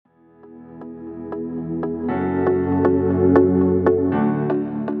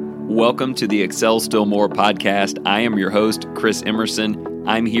Welcome to the Excel Still More podcast. I am your host, Chris Emerson.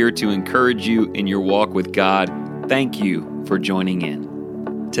 I'm here to encourage you in your walk with God. Thank you for joining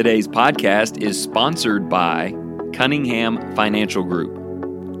in. Today's podcast is sponsored by Cunningham Financial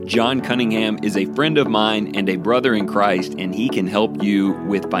Group. John Cunningham is a friend of mine and a brother in Christ, and he can help you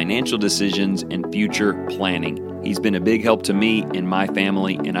with financial decisions and future planning. He's been a big help to me and my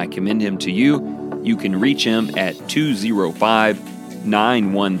family, and I commend him to you. You can reach him at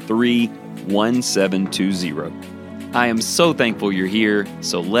 205-913-1720. I am so thankful you're here,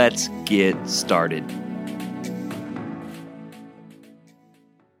 so let's get started.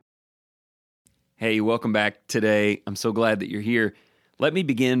 Hey, welcome back today. I'm so glad that you're here. Let me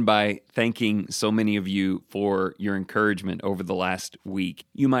begin by thanking so many of you for your encouragement over the last week.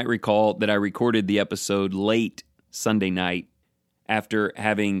 You might recall that I recorded the episode late Sunday night after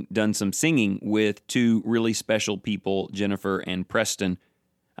having done some singing with two really special people, Jennifer and Preston.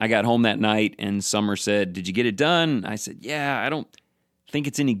 I got home that night and Summer said, "Did you get it done?" I said, "Yeah, I don't think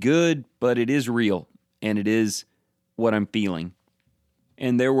it's any good, but it is real, and it is what I'm feeling."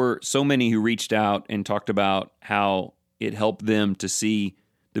 And there were so many who reached out and talked about how it helped them to see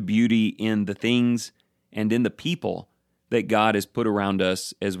the beauty in the things and in the people that God has put around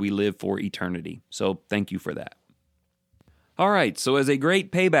us as we live for eternity. So thank you for that. All right, so as a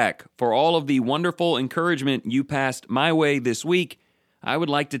great payback for all of the wonderful encouragement you passed my way this week, I would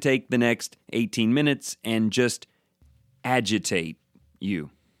like to take the next 18 minutes and just agitate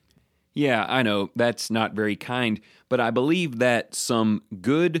you. Yeah, I know, that's not very kind, but I believe that some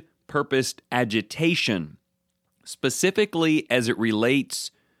good purposed agitation, specifically as it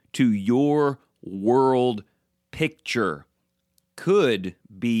relates to your world picture, could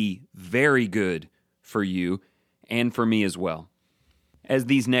be very good for you and for me as well. As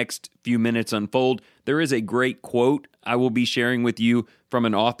these next few minutes unfold, there is a great quote I will be sharing with you from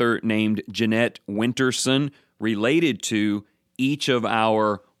an author named Jeanette Winterson related to each of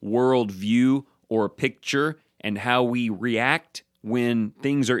our worldview or picture and how we react when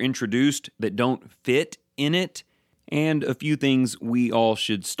things are introduced that don't fit in it, and a few things we all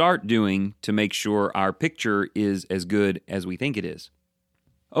should start doing to make sure our picture is as good as we think it is.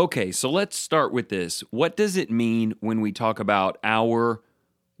 Okay, so let's start with this. What does it mean when we talk about our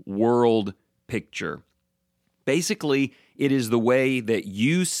world picture? Basically, it is the way that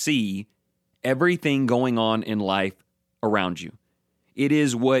you see everything going on in life around you. It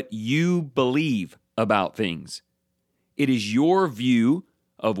is what you believe about things. It is your view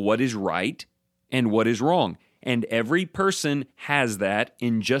of what is right and what is wrong. And every person has that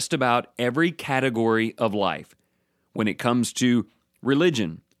in just about every category of life. When it comes to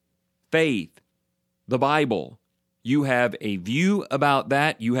religion, faith, the Bible, you have a view about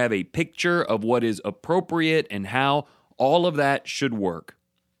that. You have a picture of what is appropriate and how all of that should work.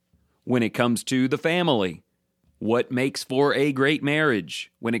 When it comes to the family, what makes for a great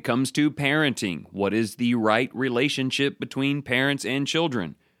marriage? When it comes to parenting, what is the right relationship between parents and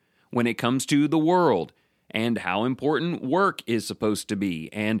children? When it comes to the world and how important work is supposed to be,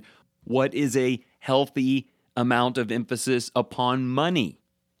 and what is a healthy amount of emphasis upon money,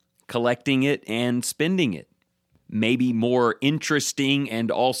 collecting it and spending it. Maybe more interesting and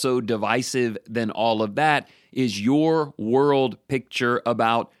also divisive than all of that is your world picture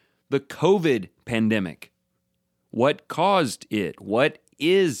about the COVID pandemic. What caused it? What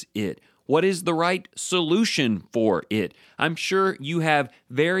is it? What is the right solution for it? I'm sure you have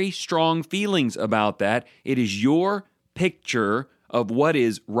very strong feelings about that. It is your picture of what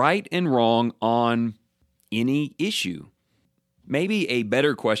is right and wrong on any issue. Maybe a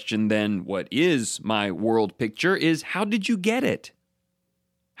better question than what is my world picture is, how did you get it?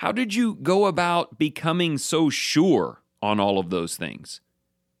 How did you go about becoming so sure on all of those things?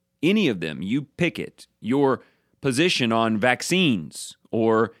 Any of them, you pick it. Your position on vaccines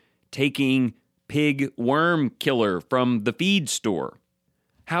or taking pig worm killer from the feed store.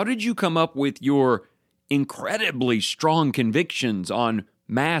 How did you come up with your incredibly strong convictions on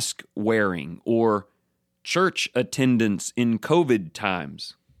mask wearing or church attendance in COVID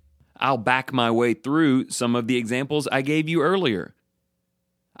times? I'll back my way through some of the examples I gave you earlier.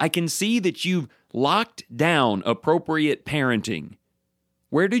 I can see that you've locked down appropriate parenting.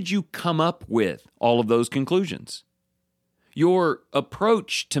 Where did you come up with all of those conclusions? Your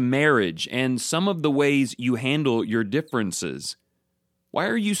approach to marriage and some of the ways you handle your differences. Why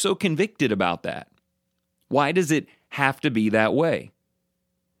are you so convicted about that? Why does it have to be that way?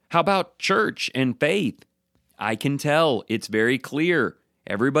 How about church and faith? I can tell it's very clear.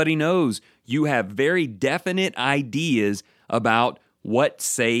 Everybody knows you have very definite ideas about what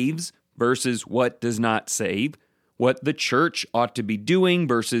saves versus what does not save, what the church ought to be doing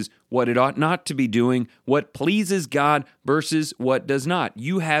versus what it ought not to be doing, what pleases God versus what does not.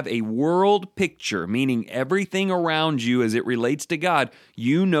 You have a world picture, meaning everything around you as it relates to God,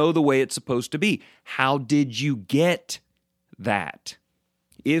 you know the way it's supposed to be. How did you get that?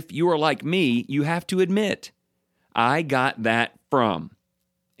 If you are like me, you have to admit, I got that from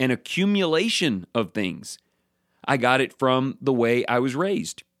an accumulation of things. I got it from the way I was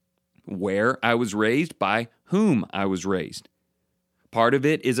raised, where I was raised, by whom I was raised. Part of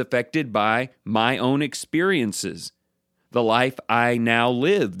it is affected by my own experiences, the life I now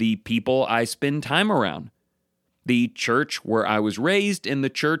live, the people I spend time around, the church where I was raised, and the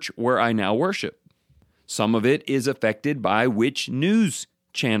church where I now worship. Some of it is affected by which news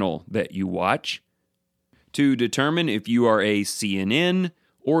channel that you watch. To determine if you are a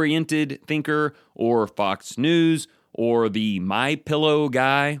CNN-oriented thinker or Fox News or the MyPillow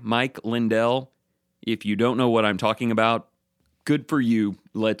guy, Mike Lindell, if you don't know what I'm talking about, good for you.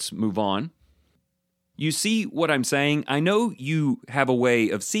 Let's move on. You see what I'm saying? I know you have a way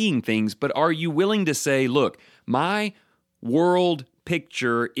of seeing things, but are you willing to say, look, my world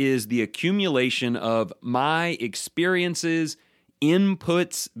picture is the accumulation of my experiences,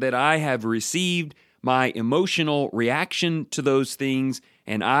 inputs that I have received, my emotional reaction to those things,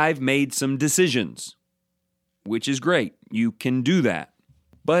 and I've made some decisions, which is great. You can do that.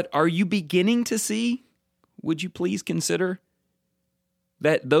 But are you beginning to see, would you please consider,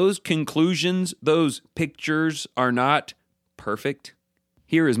 that those conclusions, those pictures are not perfect?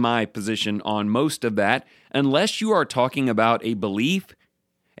 Here is my position on most of that. Unless you are talking about a belief,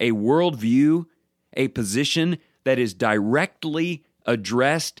 a worldview, a position that is directly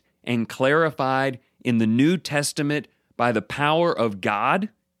addressed and clarified in the New Testament by the power of God,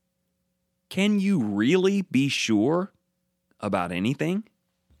 can you really be sure about anything?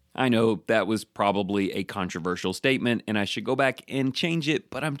 I know that was probably a controversial statement, and I should go back and change it,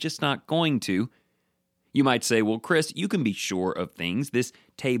 but I'm just not going to. You might say, well, Chris, you can be sure of things. This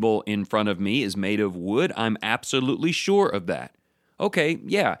table in front of me is made of wood. I'm absolutely sure of that. Okay,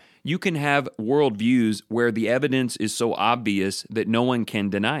 yeah, you can have worldviews where the evidence is so obvious that no one can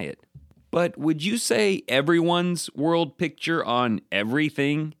deny it. But would you say everyone's world picture on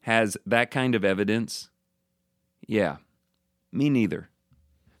everything has that kind of evidence? Yeah, me neither.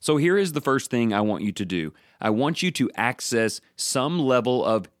 So here is the first thing I want you to do. I want you to access some level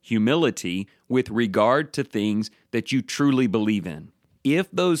of humility with regard to things that you truly believe in. If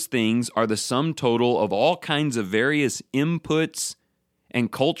those things are the sum total of all kinds of various inputs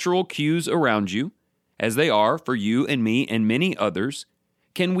and cultural cues around you, as they are for you and me and many others,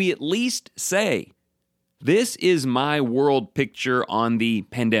 can we at least say, this is my world picture on the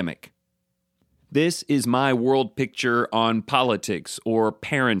pandemic? This is my world picture on politics or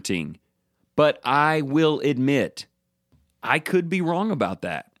parenting, but I will admit, I could be wrong about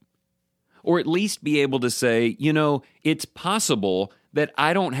that. Or at least be able to say, it's possible that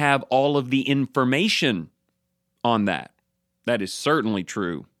I don't have all of the information on that. That is certainly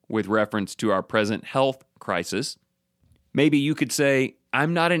true with reference to our present health crisis. Maybe you could say,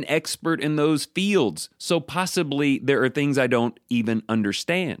 I'm not an expert in those fields, so possibly there are things I don't even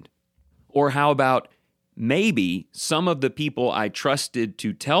understand. Or how about maybe some of the people I trusted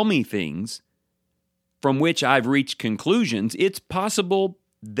to tell me things from which I've reached conclusions, it's possible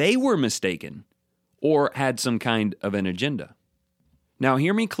they were mistaken or had some kind of an agenda. Now,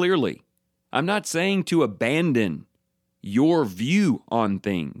 hear me clearly. I'm not saying to abandon your view on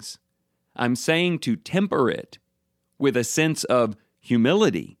things. I'm saying to temper it with a sense of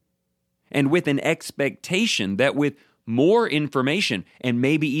humility and with an expectation that with more information and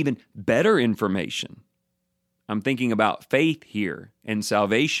maybe even better information. I'm thinking about faith here and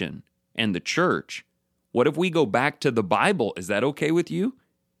salvation and the church. What if we go back to the Bible? Is that okay with you?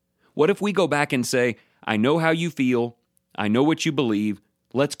 What if we go back and say, I know how you feel. I know what you believe.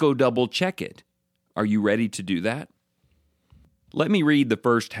 Let's go double check it. Are you ready to do that? Let me read the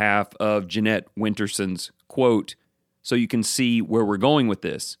first half of Jeanette Winterson's quote so you can see where we're going with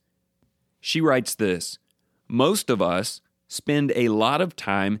this. She writes this: most of us spend a lot of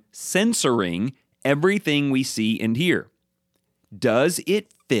time censoring everything we see and hear. Does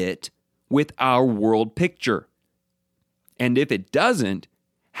it fit with our world picture? And if it doesn't,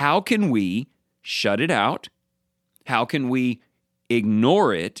 how can we shut it out? How can we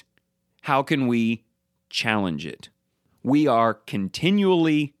ignore it? How can we challenge it? We are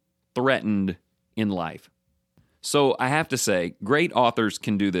continually threatened in life. So I have to say, great authors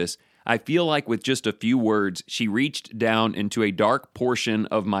can do this. I feel like with just a few words, she reached down into a dark portion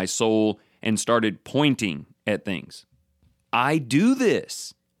of my soul and started pointing at things. I do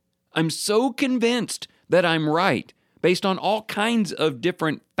this. I'm so convinced that I'm right, based on all kinds of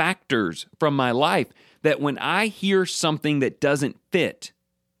different factors from my life, that when I hear something that doesn't fit,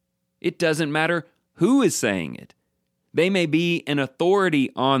 it doesn't matter who is saying it. They may be an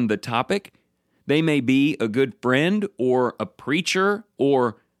authority on the topic. They may be a good friend or a preacher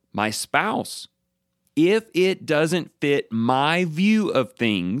or my spouse. If it doesn't fit my view of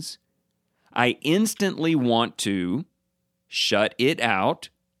things, I instantly want to shut it out,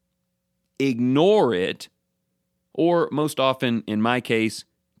 ignore it, or most often, in my case,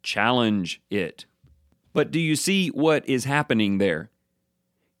 challenge it. But do you see what is happening there?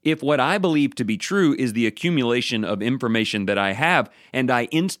 If what I believe to be true is the accumulation of information that I have, and I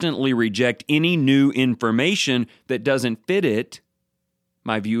instantly reject any new information that doesn't fit it,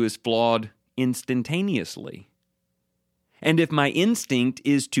 my view is flawed instantaneously. And if my instinct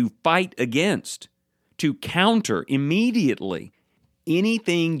is to fight against, to counter immediately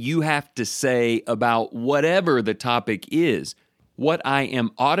anything you have to say about whatever the topic is, what I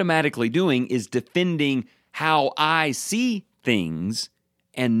am automatically doing is defending how I see things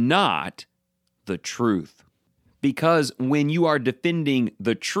and not the truth. Because when you are defending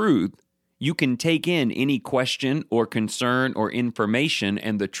the truth, you can take in any question or concern or information,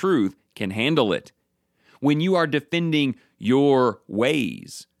 and the truth can handle it. When you are defending your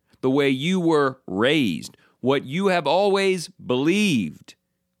ways, the way you were raised, what you have always believed,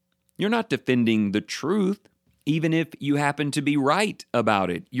 you're not defending the truth, even if you happen to be right about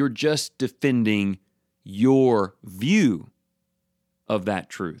it. You're just defending your view of that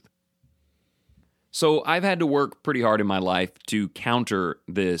truth. So I've had to work pretty hard in my life to counter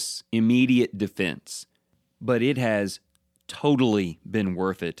this immediate defense, but it has totally been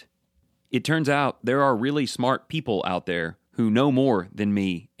worth it. It turns out there are really smart people out there who know more than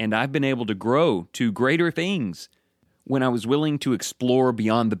me, and I've been able to grow to greater things when I was willing to explore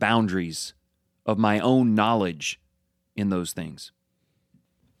beyond the boundaries of my own knowledge in those things.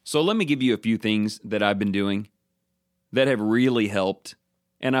 So let me give you a few things that I've been doing that have really helped,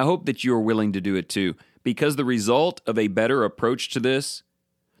 and I hope that you are willing to do it too, because the result of a better approach to this,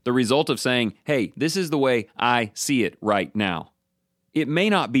 the result of saying, hey, this is the way I see it right now. It may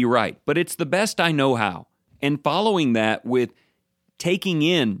not be right, but it's the best I know how. And following that with taking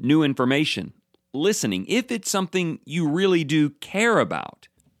in new information, listening, if it's something you really do care about.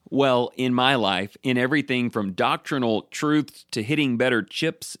 Well, in my life, in everything from doctrinal truths to hitting better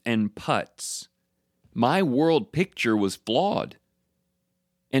chips and putts, my world picture was flawed.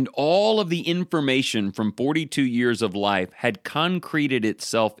 And all of the information from 42 years of life had concreted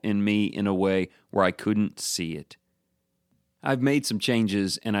itself in me in a way where I couldn't see it. I've made some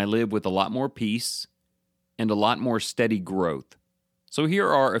changes, and I live with a lot more peace and a lot more steady growth. So here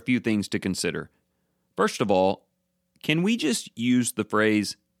are a few things to consider. First of all, can we just use the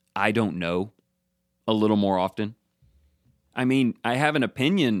phrase, I don't know, a little more often? I mean, I have an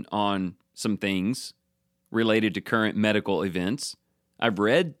opinion on some things related to current medical events. I've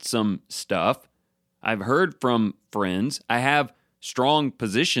read some stuff. I've heard from friends. I have strong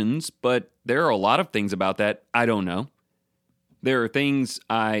positions, but there are a lot of things about that I don't know. There are things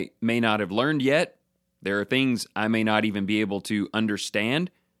I may not have learned yet. There are things I may not even be able to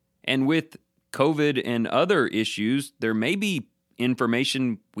understand. And with COVID and other issues, there may be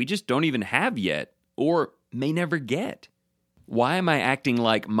information we just don't even have yet or may never get. Why am I acting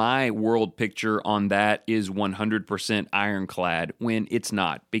like my world picture on that is 100% ironclad when it's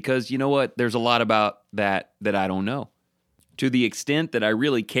not? Because you know what? There's a lot about that I don't know. To the extent that I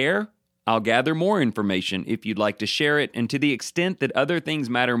really care, I'll gather more information if you'd like to share it. And to the extent that other things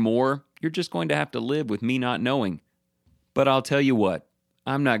matter more, you're just going to have to live with me not knowing. But I'll tell you what,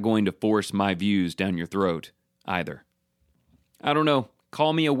 I'm not going to force my views down your throat either. I don't know,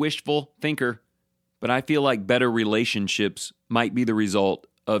 call me a wishful thinker, but I feel like better relationships might be the result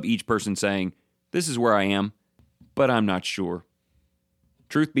of each person saying, this is where I am, but I'm not sure.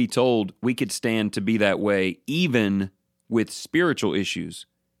 Truth be told, we could stand to be that way even with spiritual issues.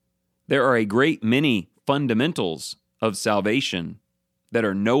 There are a great many fundamentals of salvation that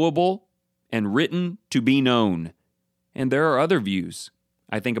are knowable and written to be known. And there are other views.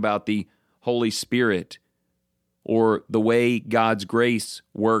 I think about the Holy Spirit or the way God's grace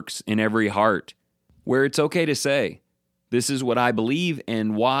works in every heart, where it's okay to say, this is what I believe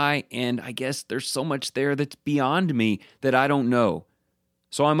and why, and I guess there's so much there that's beyond me that I don't know.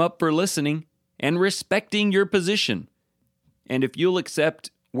 So I'm up for listening and respecting your position. And if you'll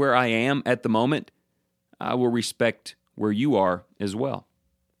accept where I am at the moment, I will respect where you are as well.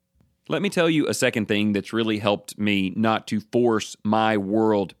 Let me tell you a second thing that's really helped me not to force my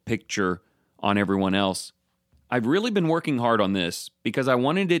world picture on everyone else. I've really been working hard on this because I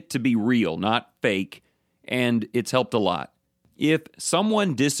wanted it to be real, not fake, and it's helped a lot. If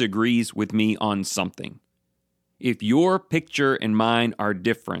someone disagrees with me on something, if your picture and mine are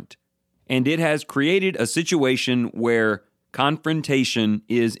different, and it has created a situation where confrontation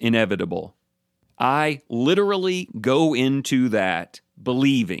is inevitable, I literally go into that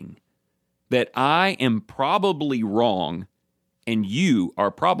believing that I am probably wrong and you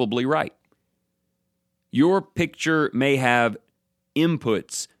are probably right. Your picture may have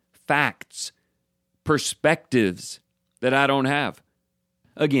inputs, facts, perspectives that I don't have.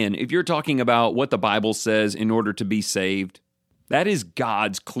 Again, if you're talking about what the Bible says in order to be saved, that is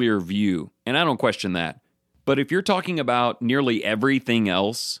God's clear view, and I don't question that. But if you're talking about nearly everything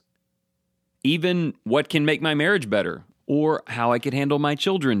else, even what can make my marriage better, or how I could handle my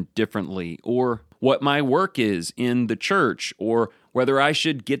children differently, or what my work is in the church, or whether I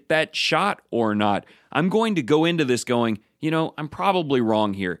should get that shot or not, I'm going to go into this going, I'm probably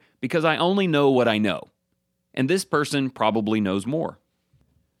wrong here because I only know what I know. And this person probably knows more.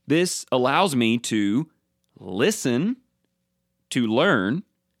 This allows me to listen, to learn,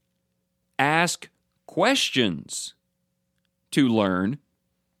 ask questions to learn,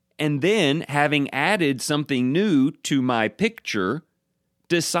 and then, having added something new to my picture,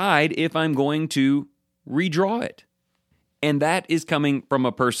 decide if I'm going to redraw it. And that is coming from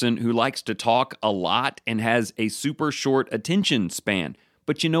a person who likes to talk a lot and has a super short attention span.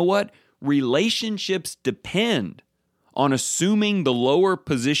 But you know what? Relationships depend on assuming the lower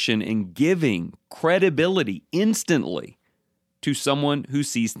position and giving credibility instantly to someone who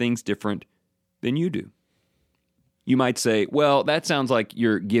sees things different than you do. You might say, well, that sounds like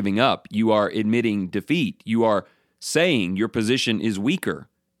you're giving up. You are admitting defeat. You are saying your position is weaker.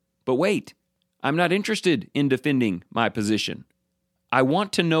 But wait, I'm not interested in defending my position. I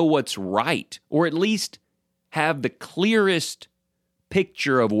want to know what's right, or at least have the clearest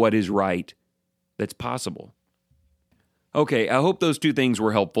picture of what is right that's possible. Okay, I hope those two things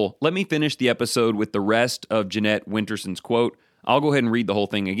were helpful. Let me finish the episode with the rest of Jeanette Winterson's quote. I'll go ahead and read the whole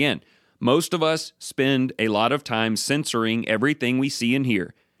thing again. Most of us spend a lot of time censoring everything we see and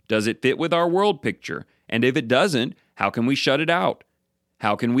hear. Does it fit with our world picture? And if it doesn't, how can we shut it out?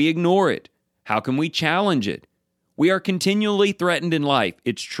 How can we ignore it? How can we challenge it? We are continually threatened in life,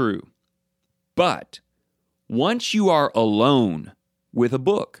 it's true. But once you are alone with a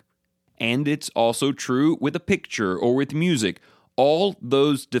book, and it's also true with a picture or with music, all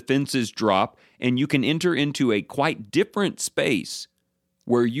those defenses drop and you can enter into a quite different space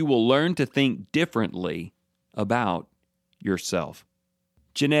where you will learn to think differently about yourself.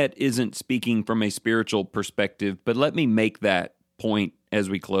 Jeanette isn't speaking from a spiritual perspective, but let me make that point as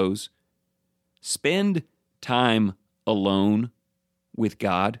we close. Spend time alone with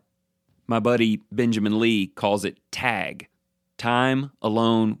God. My buddy Benjamin Lee calls it TAG, time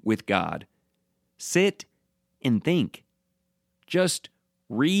alone with God. Sit and think. Just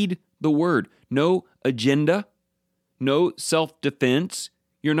read the Word. No agenda, no self-defense.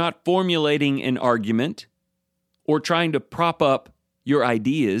 You're not formulating an argument or trying to prop up your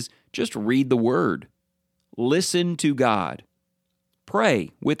ideas. Just read the Word. Listen to God.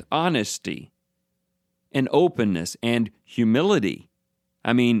 Pray with honesty and openness and humility.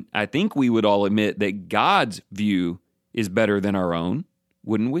 I think we would all admit that God's view is better than our own,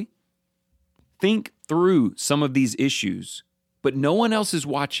 wouldn't we? Think through some of these issues, but no one else is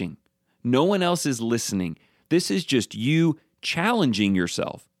watching. No one else is listening. This is just you challenging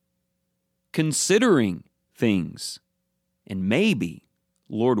yourself, considering things, and maybe,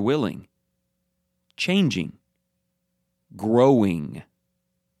 Lord willing, changing, growing,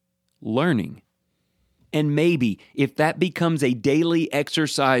 learning. And maybe if that becomes a daily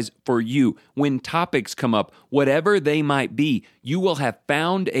exercise for you, when topics come up, whatever they might be, you will have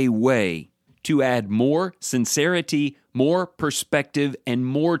found a way to add more sincerity, more perspective, and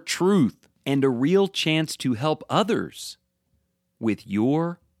more truth, and a real chance to help others with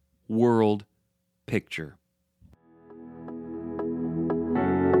your world picture.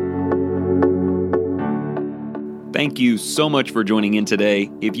 Thank you so much for joining in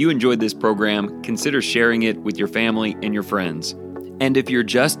today. If you enjoyed this program, consider sharing it with your family and your friends. And if you're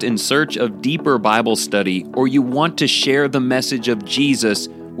just in search of deeper Bible study, or you want to share the message of Jesus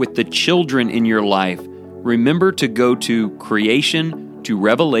with the children in your life, remember to go to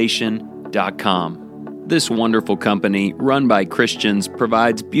creationtorevelation.com. This wonderful company, run by Christians,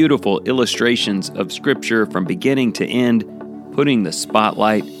 provides beautiful illustrations of Scripture from beginning to end, putting the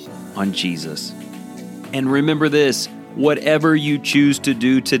spotlight on Jesus. And remember this, whatever you choose to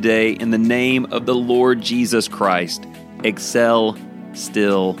do today in the name of the Lord Jesus Christ, excel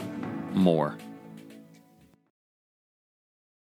still more.